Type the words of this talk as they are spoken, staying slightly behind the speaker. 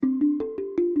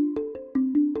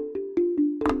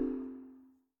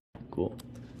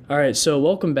All right, so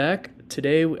welcome back.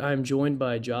 Today I'm joined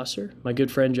by Josser, my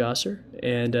good friend Josser,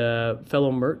 and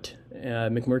fellow Mert,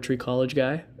 McMurtry College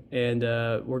guy, and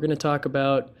we're going to talk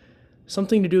about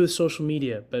something to do with social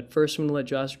media. But first, I'm going to let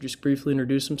Josser just briefly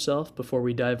introduce himself before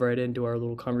we dive right into our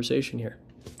little conversation here.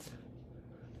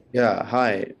 Yeah,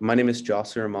 hi. My name is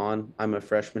Josser Rahman. I'm a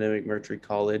freshman at McMurtry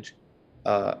College.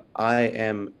 I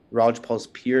am Raj Paul's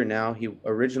peer now. He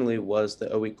originally was the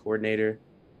OE coordinator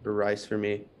for Rice for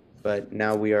me, but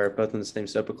now we are both in the same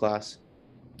SOPA class.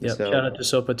 And Yep, shout so, out to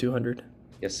SOPA 200.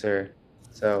 yes, sir.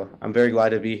 So I'm very glad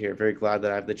to be here. Very glad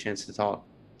that I have the chance to talk.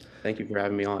 Thank you for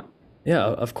having me on. Yeah,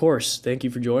 of course. Thank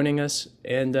you for joining us.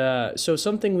 And so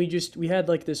something we had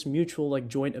like this mutual like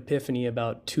joint epiphany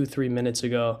about 2 3 minutes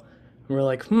ago. And we're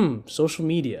like, social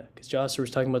media, because Josser was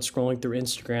talking about scrolling through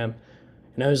Instagram.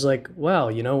 And I was like,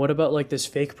 wow, what about like this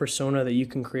fake persona that you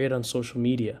can create on social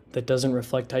media that doesn't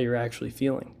reflect how you're actually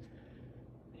feeling?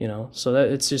 So that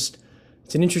it's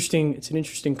an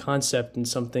interesting concept and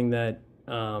something that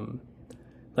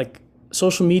like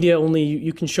social media only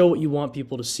you can show what you want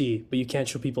people to see, but you can't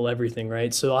show people everything,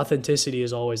 right? So authenticity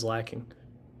is always lacking.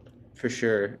 For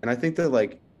sure. And I think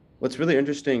that what's really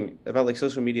interesting about like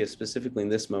social media specifically in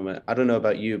this moment, I don't know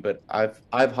about you, but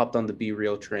I've hopped on the Be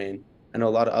Real train. I know a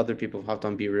lot of other people have hopped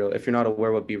on Be Real. If you're not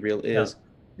aware what Be Real Yeah. is,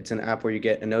 it's an app where you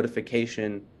get a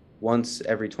notification once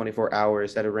every 24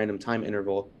 hours at a random time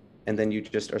interval, and then you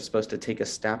just are supposed to take a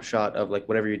snapshot of like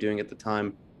whatever you're doing at the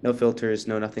time, no filters,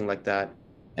 no nothing like that.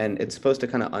 And it's supposed to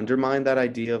kind of undermine that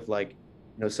idea of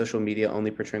social media only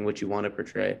portraying what you want to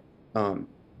portray. Um,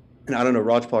 and I don't know,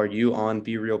 Rajpal, are you on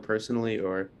Be Real personally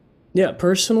or? Yeah,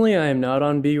 personally, I am not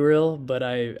on Be Real, but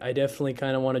I definitely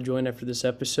kind of want to join after this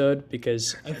episode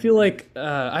because I feel like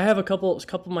I have a couple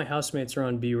of my housemates are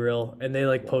on Be Real and they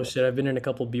like post it. I've been in a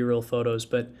couple Be Real photos,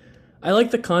 but I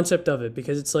like the concept of it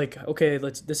because it's like, okay,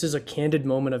 this is a candid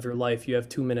moment of your life. You have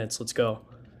 2 minutes. Let's go.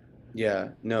 Yeah,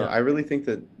 no, Yeah. I really think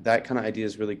that that kind of idea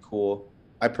is really cool.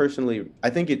 I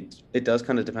think it does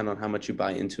kind of depend on how much you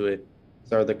buy into it.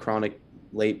 So are the chronic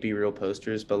late Be Real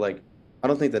posters, but like I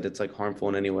don't think that it's like harmful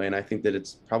in any way. And I think that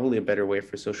it's probably a better way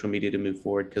for social media to move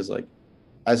forward because like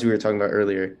as we were talking about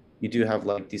earlier, you do have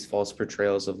like these false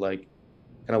portrayals of like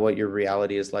kind of what your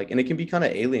reality is like. And it can be kind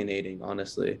of alienating,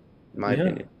 honestly, in my Yeah.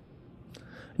 opinion.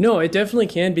 No, it definitely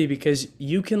can be because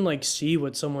you can like see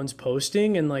what someone's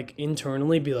posting and like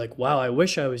internally be like, wow, I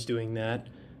wish I was doing that,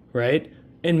 right?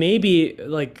 And maybe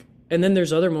like, and then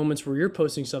there's other moments where you're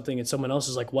posting something and someone else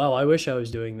is like, wow, I wish I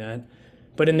was doing that.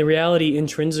 But in the reality,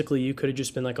 intrinsically, you could have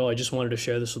just been like, oh, I just wanted to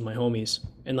share this with my homies.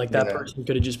 And like that Yeah. person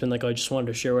could have just been like, oh, I just wanted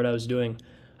to share what I was doing.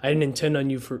 I didn't intend on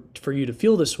you for you to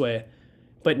feel this way.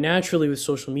 But naturally, with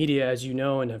social media, as you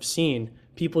know and have seen,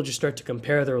 people just start to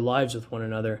compare their lives with one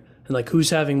another and like who's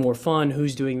having more fun,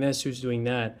 who's doing this, who's doing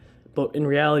that. But in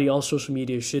reality, all social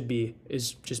media should be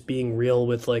is just being real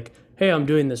with like, hey, I'm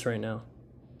doing this right now.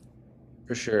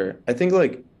 For sure. I think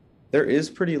like there is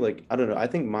pretty like I don't know. I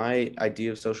think my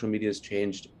idea of social media has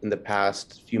changed in the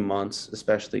past few months,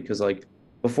 especially because like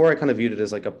before I kind of viewed it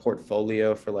as like a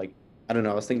portfolio for like I don't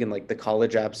know. I was thinking like the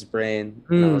college apps brain,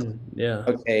 and I was Yeah,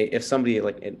 okay. If somebody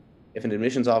if an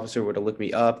admissions officer were to look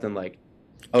me up, then like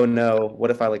oh no,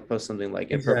 what if I like post something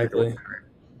like inappropriate or exactly. whatever?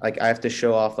 Like I have to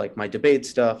show off like my debate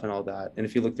stuff and all that. And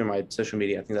if you look through my social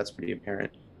media, I think that's pretty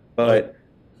apparent. Oh, But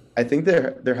I think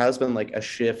there has been like a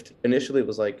shift. Initially, it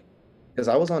was like because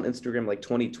I was on Instagram like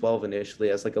 2012 initially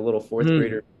as like a little fourth hmm.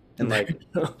 grader, and There like you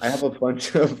go. I have a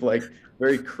bunch of like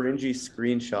very cringy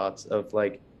screenshots of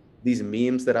like these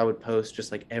memes that I would post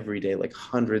just like every day, like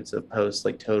hundreds of posts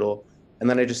like total, and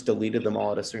then I just deleted them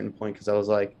all at a certain point because I was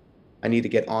like, I need to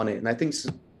get on it. And I think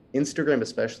Instagram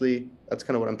especially, that's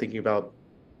kind of what I'm thinking about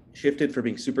shifted for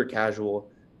being super casual,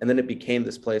 and then it became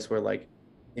this place where like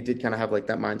it did kind of have like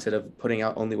that mindset of putting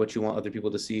out only what you want other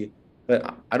people to see.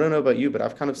 But I don't know about you, but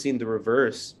I've kind of seen the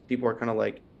reverse. People are kind of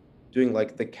like doing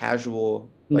like the casual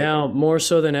like Now, more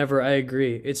so than ever, I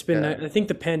agree. It's been, yeah, I think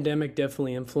the pandemic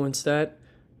definitely influenced that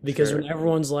because when sure.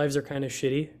 everyone's lives are kind of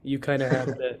shitty, you kind of have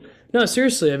to. No,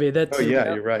 seriously, I mean, Oh that's the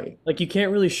yeah, you're right. like you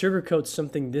can't really sugarcoat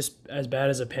something this as bad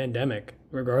as a pandemic,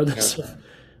 Yeah. regardless of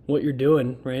what you're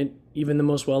doing, right? Even the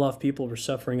most well-off people were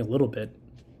suffering a little bit,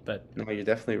 but No, you're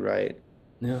definitely right.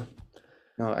 yeah.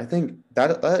 No, I think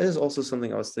that is also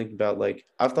something I was thinking about. Like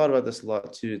I've thought about this a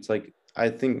lot too. It's like I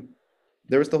think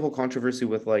there was the whole controversy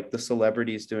with like the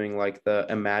celebrities doing like the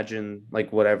Imagine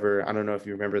like whatever. I don't know if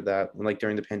you remember that. When, like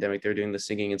during the pandemic, they were doing the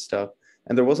singing and stuff.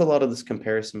 And there was a lot of this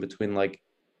comparison between like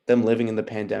them living in the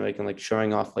pandemic and like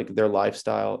showing off like their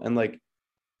lifestyle. And like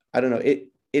I don't know, it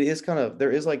is kind of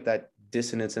there is like that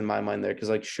dissonance in my mind there because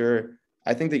like sure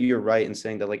I think that you're right in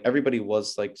saying that like everybody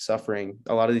was like suffering.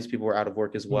 A lot of these people were out of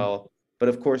work as Mm. well, but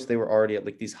of course they were already at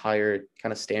like these higher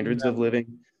kind of standards Yeah. of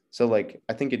living. So like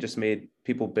I think it just made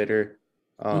people bitter,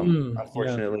 Yeah.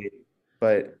 unfortunately.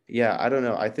 But yeah, I don't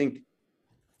know. I think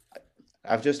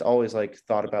I've just always like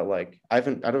thought about like I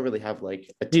don't really have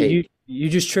like a take. You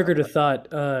just triggered a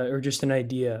thought, or just an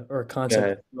idea or a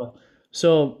concept. Yeah. Well,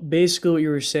 so basically, what you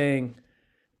were saying,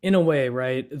 in a way,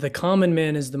 right? The common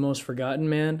man is the most forgotten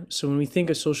man. So when we think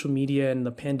of social media and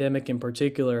the pandemic in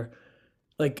particular,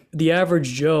 like the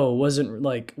average Joe wasn't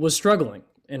like was struggling,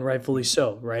 and rightfully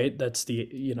so, right? That's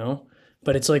the,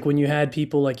 but it's like when you had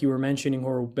people like you were mentioning who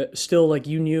were still like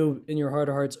you knew in your heart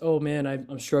of hearts, oh man,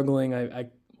 I'm struggling, I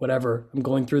whatever, I'm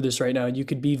going through this right now. You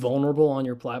could be vulnerable on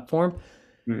your platform.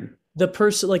 Mm. The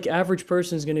person, like average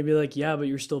person, is going to be like, yeah, but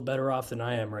you're still better off than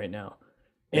I am right now.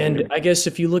 And Mm. I guess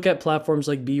if you look at platforms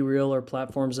like Be Real or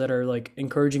platforms that are like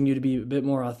encouraging you to be a bit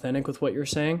more authentic with what you're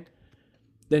saying,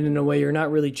 then in a way you're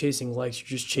not really chasing likes,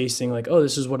 you're just chasing like, oh,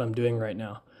 this is what I'm doing right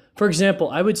now. For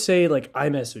example, I would say like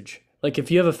iMessage. Like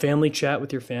if you have a family chat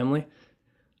with your family,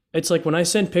 it's like when I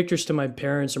send pictures to my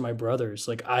parents or my brothers,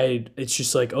 like it's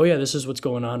just like, oh yeah, this is what's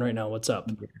going on right now. What's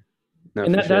up? No,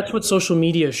 And for sure. that's what social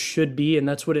media should be, and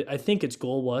that's what I think its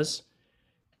goal was.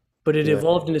 But it Yeah.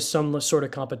 evolved into some sort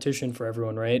of competition for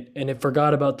everyone, right? And it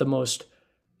forgot about the most,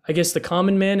 I guess, the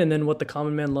common man, and then what the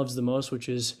common man loves the most, which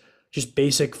is just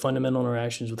basic fundamental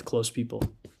interactions with close people.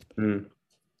 Mm.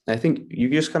 I think you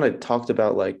just kind of talked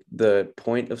about like the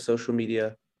point of social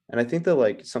media. And I think that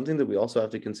like something that we also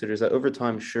have to consider is that over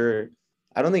time, sure,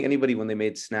 I don't think anybody when they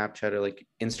made Snapchat or like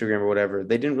Instagram or whatever,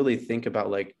 they didn't really think about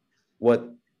like what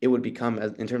it would become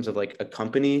as in terms of like a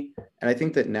company. And I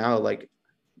think that now like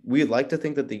we'd like to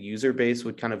think that the user base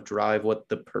would kind of drive what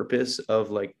the purpose of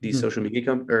like these Mhm. social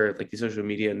media or like these social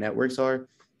media networks are.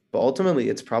 But ultimately,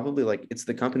 it's probably like it's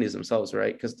the companies themselves,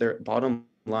 right? Because their bottom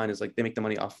line is like they make the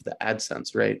money off of the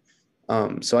AdSense, right?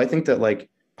 So I think that like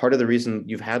part of the reason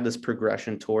you've had this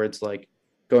progression towards like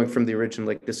going from the original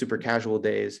like the super casual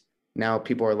days, now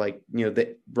people are like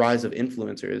the rise of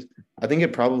influencers. I think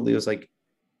it probably was like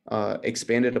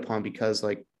expanded upon because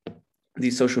like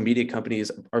these social media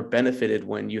companies are benefited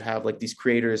when you have like these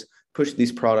creators push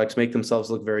these products, make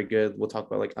themselves look very good. We'll talk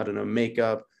about like, I don't know,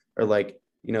 makeup or like,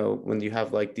 when you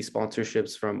have like these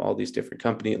sponsorships from all these different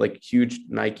companies, like huge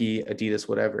Nike, Adidas,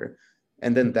 whatever.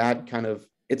 And then that kind of,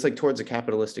 it's like towards a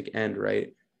capitalistic end,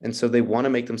 right? And so they want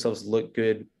to make themselves look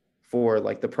good for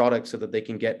like the product so that they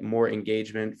can get more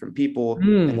engagement from people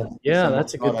and then Yeah, sell more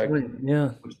that's a good product, point.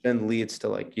 Yeah. which then leads to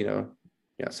like, yeah.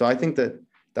 So I think that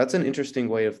that's an interesting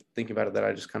way of thinking about it that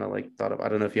I just kind of like thought of. I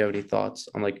don't know if you have any thoughts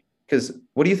on like, because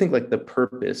what do you think like the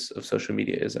purpose of social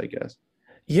media is, I guess?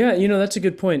 Yeah, that's a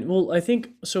good point. Well, I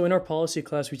think so in our policy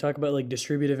class we talk about like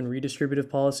distributive and redistributive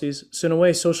policies. So in a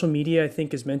way, social media I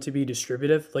think is meant to be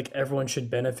distributive, like everyone should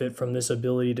benefit from this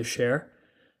ability to share.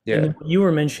 And then Yeah. what you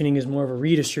were mentioning is more of a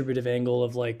redistributive angle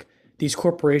of like these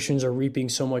corporations are reaping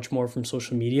so much more from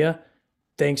social media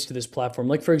thanks to this platform.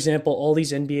 Like for example, all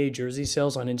these NBA jersey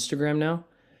sales on Instagram now.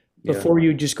 Yeah. Before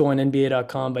you just go on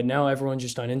NBA.com, but now everyone's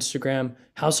just on Instagram.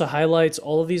 House of Highlights,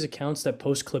 all of these accounts that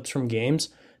post clips from games,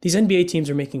 these NBA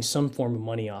teams are making some form of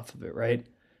money off of it, right?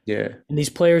 Yeah. And these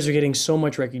players are getting so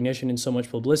much recognition and so much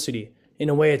publicity. In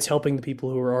a way, it's helping the people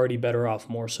who are already better off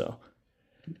more so.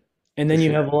 And For then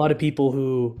you sure. have a lot of people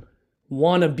who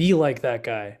want to be like that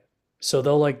guy. So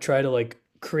they'll like try to like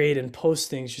create and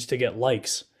post things just to get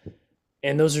likes.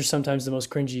 And those are sometimes the most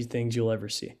cringy things you'll ever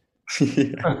see.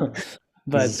 Yeah. This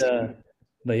But is,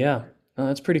 but yeah,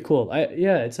 that's pretty cool.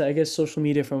 Yeah, it's I guess social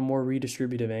media from a more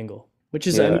redistributive angle, which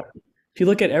is I mean, yeah. if you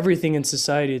look at everything in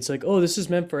society, it's like, oh, this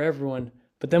is meant for everyone.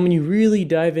 But then when you really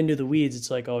dive into the weeds, it's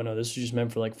like, oh no, this is just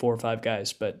meant for like 4 or 5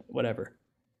 guys. But whatever.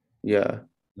 Yeah.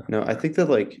 No, I think that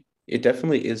like it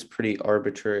definitely is pretty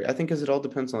arbitrary. I think because it all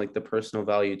depends on like the personal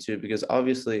value too, because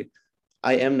obviously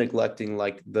I am neglecting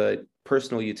like the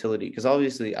personal utility because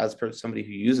obviously as per somebody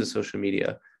who uses social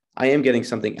media, I am getting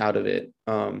something out of it.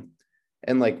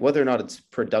 And like whether or not it's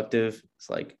productive, it's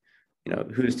like,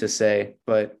 who's to say?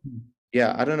 But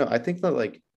yeah, I don't know. I think that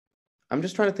like I'm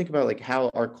just trying to think about like how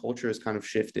our culture has kind of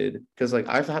shifted because like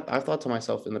I've thought to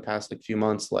myself in the past like few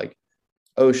months like,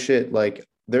 oh shit, like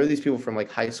there are these people from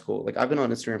like high school. Like I've been on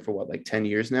Instagram for what, like 10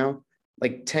 years now?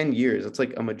 Like 10 years. It's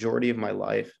like a majority of my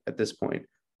life at this point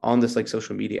on this like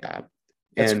social media app.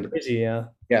 That's And crazy. Yeah.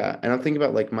 yeah, and I'm thinking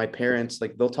about like my parents,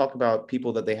 like they'll talk about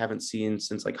people that they haven't seen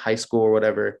since like high school or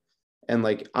whatever. And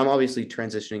like I'm obviously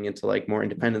transitioning into like more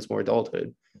independence, more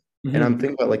adulthood. And Hmm. I'm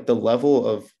thinking about like the level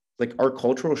of like our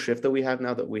cultural shift that we have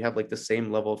now that we have like the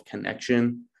same level of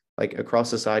connection like across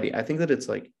society. I think that it's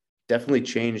like definitely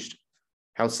changed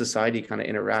how society kind of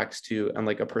interacts too on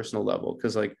like a personal level.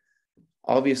 Because like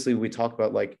obviously we talk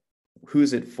about like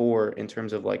who's it for in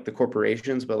terms of like the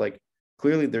corporations, but like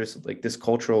clearly there's like this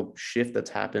cultural shift that's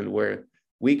happened where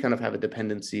we kind of have a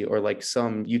dependency or like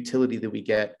some utility that we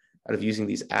get out of using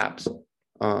these apps.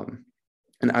 Um,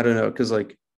 and I don't know, because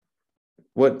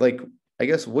what like I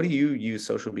guess what do you use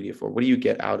social media for? What do you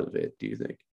get out of it, do you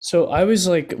think? So I was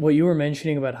like, what you were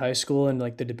mentioning about high school and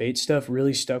like the debate stuff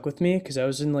really stuck with me because I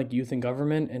was in like youth and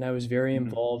government and I was very Mhm.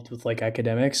 involved with like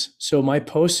academics. So my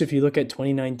posts, if you look at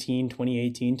 2019,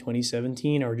 2018,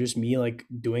 2017, are just me like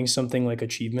doing something like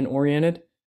achievement oriented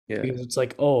Yeah. because it's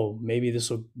like, oh, maybe this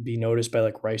will be noticed by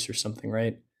like Rice or something,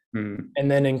 right? Mhm. And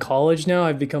then in college now,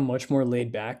 I've become much more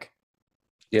laid back.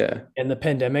 Yeah. And the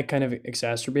pandemic kind of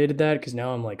exacerbated that because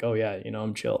now I'm like, oh yeah,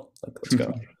 I'm chill. Like, let's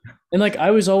go. And like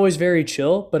I was always very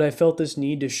chill, but I felt this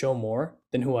need to show more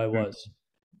than who I was.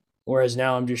 Whereas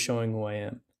now I'm just showing who I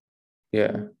am.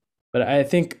 Yeah. But I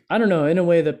think I don't know, in a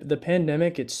way the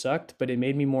pandemic it sucked, but it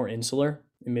made me more insular.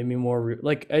 It made me more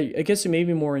like I guess it made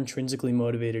me more intrinsically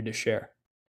motivated to share.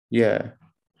 Yeah.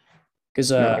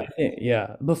 Because No,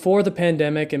 yeah, before the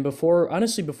pandemic and before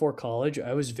honestly before college,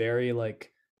 I was very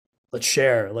like let's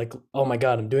share. Like, oh my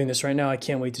God, I'm doing this right now. I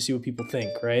can't wait to see what people think,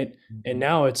 right? And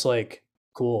now it's like,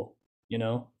 cool,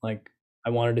 like I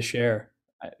wanted to share.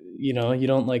 You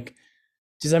don't like,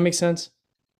 does that make sense?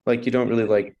 like you don't really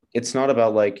like it's not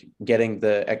about like getting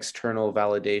the external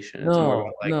validation. It's more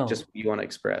about No, like just no. what you want to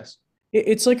express.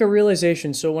 It's like a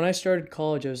realization. So when I started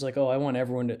college, I was like, oh, I want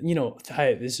everyone to,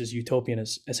 hi, this is utopian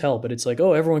as hell, but it's like,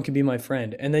 oh, everyone can be my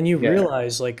friend. And then you Yeah.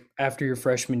 realize, like, after your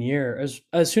freshman year,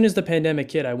 as soon as the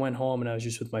pandemic hit, I went home and I was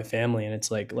just with my family, and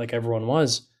it's like everyone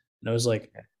was. And I was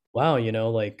like, wow,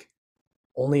 like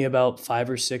only about 5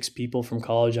 or 6 people from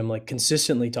college I'm like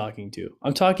consistently talking to.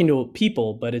 I'm talking to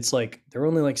people, but it's like there are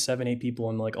only like 7, 8 people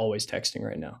I'm like always texting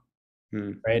right now,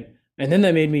 Hmm. right? And then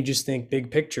that made me just think big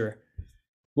picture.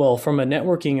 Well, from a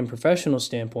networking and professional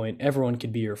standpoint, everyone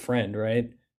could be your friend,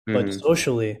 right? But Hmm.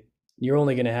 socially, you're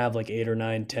only going to have like 8 or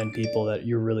 9, 10 people that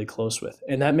you're really close with.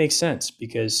 And that makes sense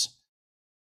because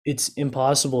it's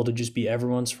impossible to just be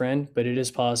everyone's friend, but it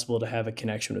is possible to have a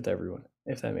connection with everyone,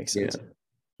 if that makes Yeah. sense.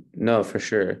 No, for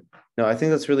sure. No, I think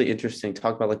that's really interesting.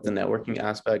 Talk about like the networking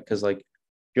aspect because like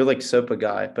you're like SOPA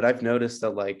guy, but I've noticed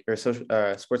that like or social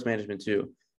sports management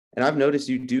too, and I've noticed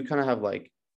you do kind of have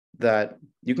like that.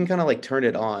 You can kind of like turn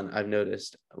it on. I've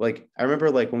noticed. Like I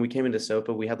remember like when we came into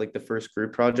SOPA, we had like the first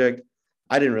group project.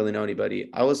 I didn't really know anybody.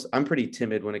 I'm pretty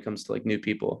timid when it comes to like new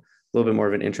people, a little bit more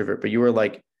of an introvert. But you were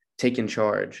like taking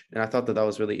charge, and I thought that that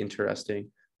was really interesting.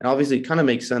 And obviously, it kind of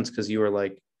makes sense because you were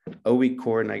like a week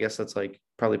core, and I guess that's like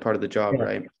probably part of the job, Yeah.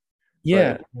 right?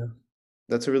 Yeah. But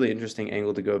that's a really interesting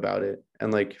angle to go about it.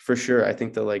 And like for sure, I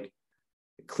think that like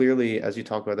clearly, as you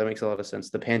talk about, that makes a lot of sense.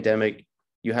 The pandemic,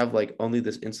 you have like only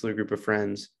this insular group of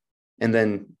friends, and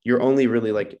then you're only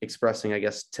really like expressing, I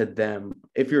guess, to them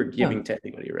if you're Yeah. giving to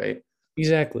anybody, right?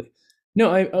 Exactly.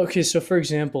 No, okay, so for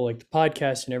example, like the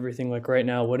podcast and everything, like right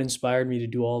now, what inspired me to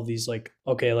do all of these like,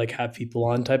 okay, like have people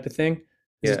on type of thing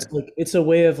is Yeah, it's like it's a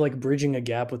way of like bridging a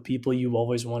gap with people you've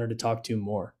always wanted to talk to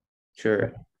more.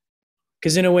 sure.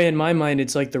 Because in a way, in my mind,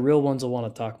 it's like the real ones will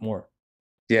want to talk more.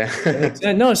 Yeah.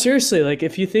 No, seriously, like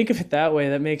if you think of it that way,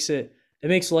 that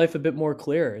makes life a bit more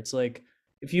clear. It's like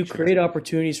if you Sure. create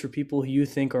opportunities for people who you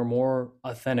think are more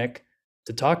authentic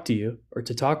to talk to you or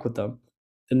to talk with them,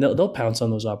 then they'll pounce on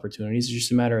those opportunities. It's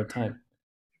just a matter of time.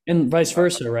 And vice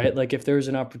versa, right? Like if there's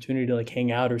an opportunity to like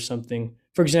hang out or something.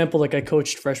 For example, like I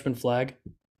coached freshman flag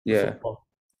for Yeah. football.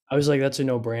 I was like, that's a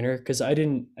no-brainer because I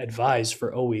didn't advise for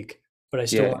a week, but I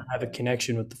still Yeah. want to have a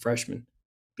connection with the freshmen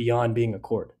beyond being a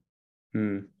court.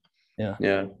 Hmm. Yeah.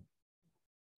 Yeah.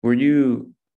 Were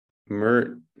you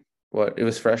Mert? What? It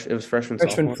was freshman, Freshman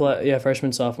sophomore. flag, yeah,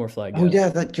 freshman sophomore flag, Oh yeah. yeah,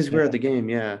 that because we were Yeah. at the game.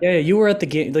 Yeah. Yeah, you were at the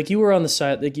game, like you were on the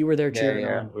side, like you were there Yeah. cheering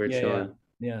Yeah. on. We were Yeah, yeah. chilling.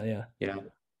 Yeah, yeah. Yeah.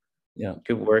 Yeah.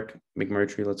 Good work,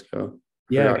 McMurtry. Let's go.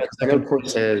 I Yeah, I forgot got because I know second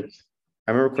place. Cortez.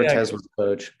 I remember Yeah. Cortez was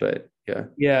coach, but yeah.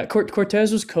 Yeah,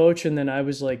 Cortez was coach, and then I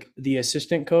was like the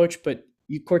assistant coach. But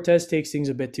Cortez takes things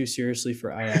a bit too seriously for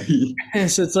IAG,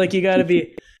 so it's like you got to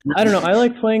be. I don't know. I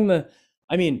like playing the.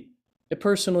 I mean,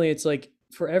 personally, it's like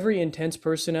for every intense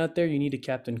person out there, you need a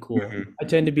captain cool. Mhm. I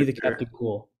tend to be For the sure. captain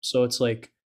cool, so it's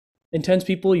like intense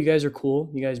people. You guys are cool.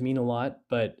 You guys mean a lot,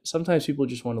 but sometimes people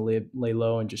just want to lay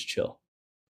low and just chill.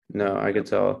 No, I could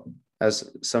tell. As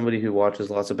somebody who watches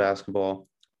lots of basketball,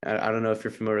 I don't know if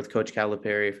you're familiar with Coach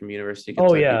Calipari from University of Oh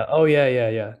Kentucky. yeah. Oh yeah. Yeah.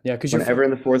 Yeah. Yeah. Because you're Whenever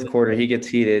in the fourth quarter he gets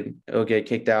heated, he'll get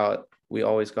kicked out. We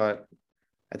always got,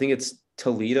 I think it's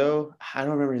Toledo. I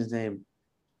don't remember his name.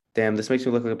 Damn, this makes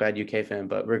me look like a bad UK fan,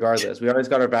 but regardless, we always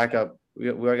got our backup.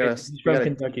 He's we from got a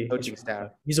deep Kentucky. coaching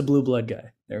staff. He's a blue blood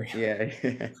guy. There we go.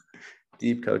 Yeah,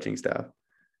 deep coaching staff.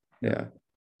 Yeah. Yeah,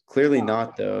 clearly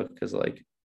not though, because like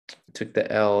took the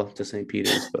L to St.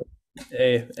 Peter's, but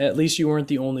Hey, at least you weren't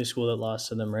the only school that lost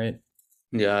to them, right?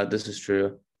 yeah, this is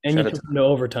true. And you Shout out took to them to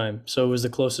overtime, so it was the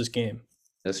closest game.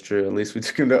 That's true. At least we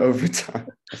took him to overtime.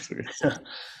 That's weird.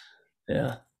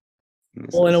 Yeah.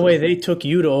 This Well, in a way, is- they took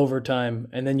you to overtime,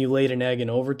 and then you laid an egg in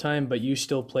overtime, but you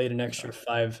still played an extra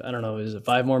five. I don't know, is it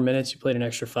 5 more minutes? You played an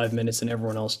extra 5 minutes than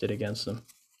everyone else did against them.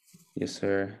 yes,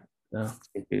 sir. Yeah.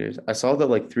 St. Peter's. I saw that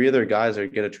like three other guys are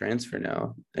get a transfer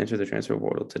now, enter the transfer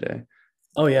portal today.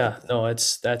 Oh yeah, no,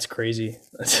 that's crazy.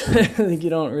 I think you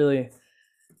don't really.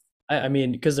 I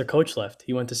mean, because their coach left,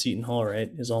 he went to Seton Hall, right?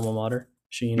 His alma mater,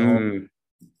 Shaheen Hall. Mm,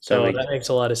 So makes- that makes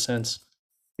a lot of sense.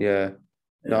 yeah.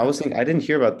 No, Yeah. I was thinking I didn't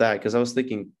hear about that because I was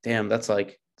thinking, damn, that's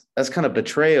kind of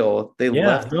betrayal. They Yeah,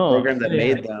 left the no, program that yeah.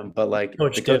 made them, but like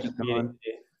Coach the did coach is gone. immediately.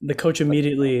 The coach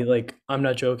immediately, like, I'm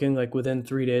not joking, like within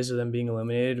 3 days of them being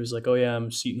eliminated, was like, "Oh yeah,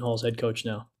 I'm Seton Hall's head coach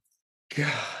now,"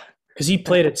 God. because he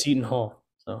played at Seton Hall.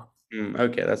 So,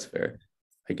 Okay, that's fair,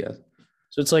 I guess.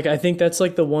 so it's like I think that's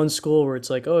like the one school where it's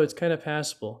like, oh, it's kind of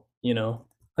passable,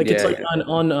 like it's Yeah, like yeah.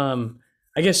 on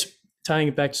I guess tying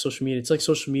it back to social media, it's like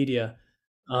social media.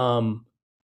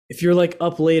 If you're like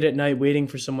up late at night waiting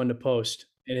for someone to post,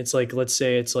 and it's like, let's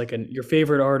say it's like your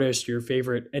favorite artist, your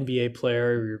favorite NBA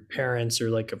player, or your parents, or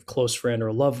like a close friend or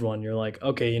a loved one, you're like,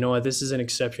 okay, you know what, this is an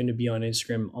exception to be on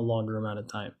Instagram a longer amount of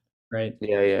time, right?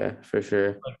 Yeah, for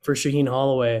sure. Like for Shaheen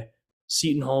Holloway,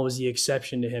 Seton Hall was the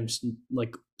exception to him,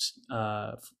 like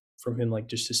from him, like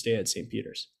just to stay at St.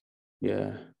 Peter's.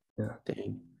 Yeah. Yeah.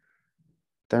 Dang.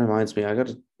 That reminds me, I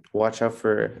gotta watch out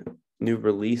for new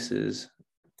releases.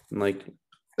 And like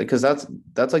because that's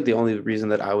like the only reason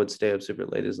that I would stay up super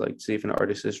late is like see if an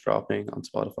artist is dropping on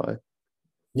Spotify.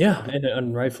 Yeah,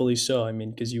 and rightfully so. I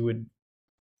mean, because you would,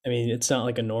 I mean, it's not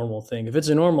like a normal thing. If it's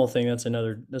a normal thing, that's a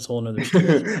whole nother story.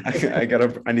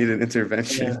 I need an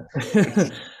intervention. Yeah.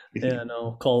 Yeah,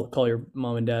 no. Call your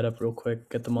mom and dad up real quick.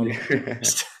 Get them on the Yeah.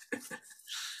 list.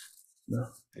 No.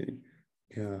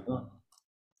 Yeah.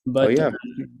 But Oh yeah.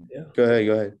 yeah. Go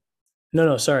ahead.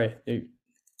 No, sorry.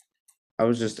 I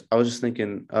was just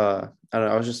thinking, I don't know,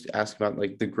 I was just asking about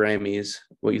like the Grammys,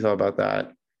 what you thought about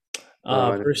that.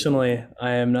 Personally,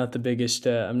 I am not the biggest.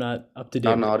 I'm not up to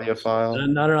date. Not an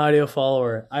audiophile. Not an audio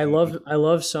follower. I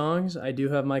love songs. I do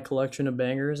have my collection of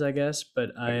bangers, I guess,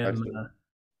 but I am.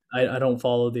 I don't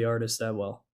follow the artist that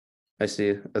well. I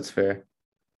see. That's fair.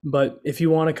 But if you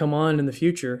want to come on in the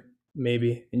future,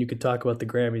 maybe, and you could talk about the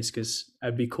Grammys, because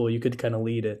that'd be cool. You could kind of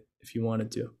lead it if you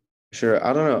wanted to. Sure.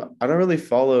 I don't know. I don't really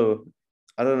follow.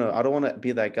 I don't know. I don't want to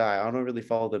be that guy. I don't really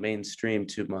follow the mainstream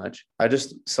too much. I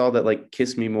just saw that like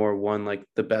Kiss Me More won like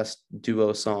the best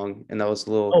duo song, and that was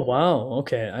a little. Oh wow.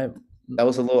 Okay. That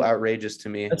was a little outrageous to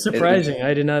me. That's surprising.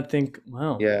 I did not think.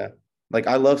 Wow. Yeah. Like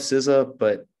I love SZA,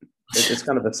 but it's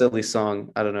kind of a silly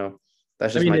song. I don't know.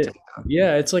 That's just my take.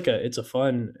 Yeah, it's a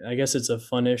fun. I guess it's a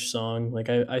funish song. Like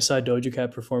I saw Doja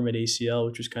Cat perform at ACL,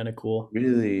 which was kind of cool.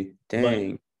 Really?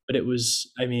 Dang. But it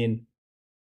was.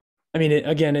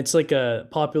 Again, it's like a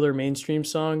popular mainstream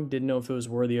song. Didn't know if it was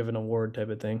worthy of an award type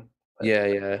of thing. But,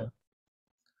 Yeah.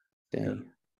 Dang.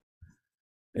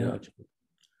 Yeah.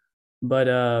 But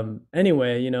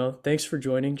anyway, thanks for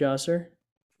joining, Josser.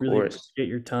 Really appreciate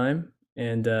your time.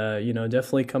 And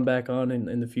definitely come back on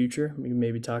in the future. We can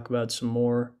maybe talk about some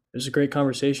more. It was a great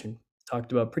conversation.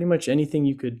 Talked about pretty much anything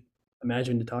you could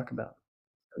imagine to talk about.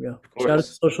 There we go. Shout out to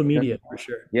social media for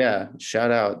sure. Yeah,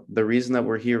 shout out. The reason that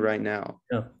we're here right now.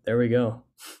 Yeah, there we go.